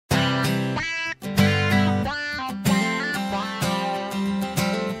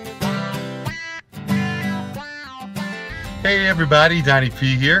Hey everybody, Donnie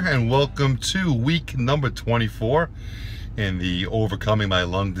P here, and welcome to week number 24 in the Overcoming My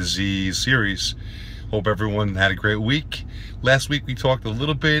Lung Disease series. Hope everyone had a great week. Last week we talked a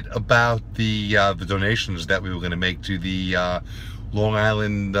little bit about the donations that we were going to make to the Long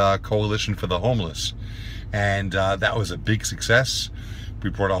Island Coalition for the Homeless, and that was a big success. We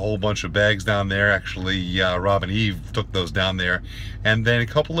brought a whole bunch of bags down there. Actually, Rob and Eve took those down there. And then a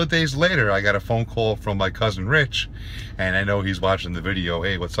couple of days later, I got a phone call from my cousin Rich. And I know he's watching the video.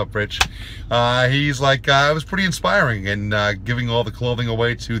 Hey, what's up, Rich? He's like, it was pretty inspiring, and giving all the clothing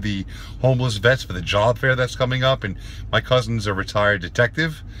away to the homeless vets for the job fair that's coming up. And my cousin's a retired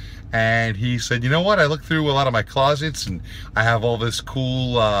detective. And he said, you know what? I looked through a lot of my closets, and I have all this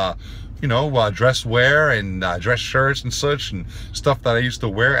cool dress wear and dress shirts and such, and stuff that I used to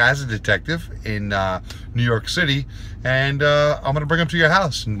wear as a detective in New York City, and I'm gonna bring them to your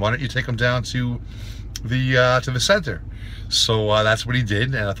house, and why don't you take them down to the center? So that's what he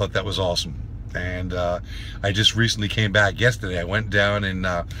did, and I thought that was awesome. And I just recently came back yesterday. I went down and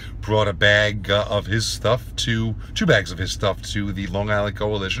brought a bag of his stuff two bags of his stuff to the Long Island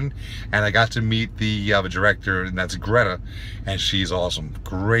Coalition, and I got to meet the director, and that's Greta, and she's awesome,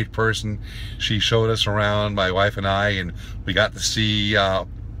 great person. She showed us around, my wife and I, and we got to see all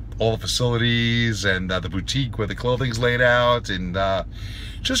the facilities and the boutique where the clothing's laid out, and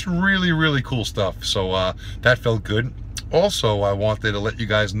just really cool stuff. So that felt good. Also, I wanted to let you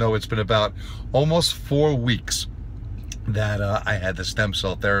guys know it's been about almost 4 weeks that I had the stem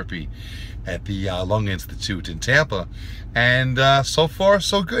cell therapy at the Lung Institute in Tampa, and so far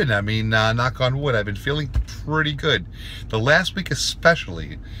so good. I mean, knock on wood, I've been feeling pretty good. The last week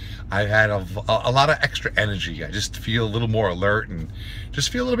especially, I've had a lot of extra energy. I just feel a little more alert and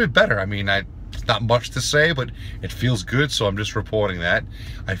just feel a little bit better. I mean, it's not much to say, but it feels good, so I'm just reporting that.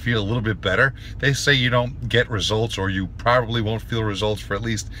 I feel a little bit better. They say you don't get results, or you probably won't feel results for at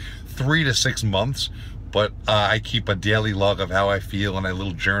least 3 to 6 months, but I keep a daily log of how I feel, and a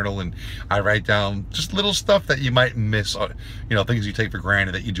little journal, and I write down just little stuff that you might miss, things you take for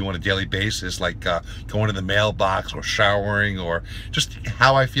granted that you do on a daily basis, like going to the mailbox or showering, or just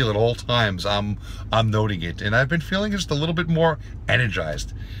how I feel at all times. I'm noting it, and I've been feeling just a little bit more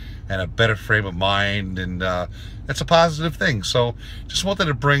energized and a better frame of mind, and that's a positive thing. So just wanted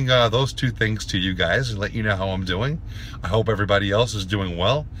to bring those two things to you guys and let you know how I'm doing. I hope everybody else is doing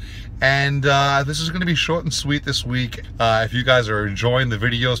well, and this is going to be short and sweet this week. If you guys are enjoying the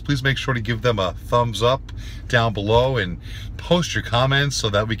videos, please make sure to give them a thumbs up down below, and post your comments so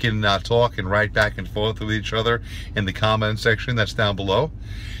that we can talk and write back and forth with each other in the comment section that's down below.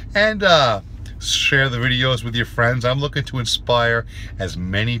 And share the videos with your friends. I'm looking to inspire as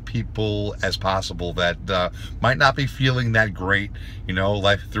many people as possible that might not be feeling that great.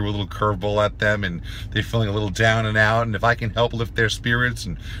 Life threw a little curveball at them, and they're feeling a little down and out, and if I can help lift their spirits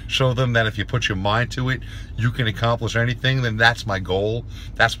and show them that if you put your mind to it, you can accomplish anything, then that's my goal.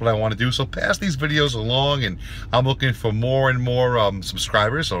 That's what I want to do. So pass these videos along, and I'm looking for more and more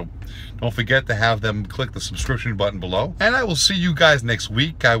subscribers, so don't forget to have them click the subscription button below. And I will see you guys next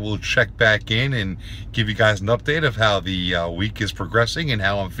week. I will check back in and give you guys an update of how the week is progressing and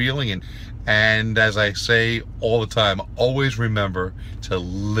how I'm feeling. And as I say all the time, always remember to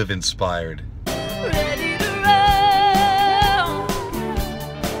live inspired.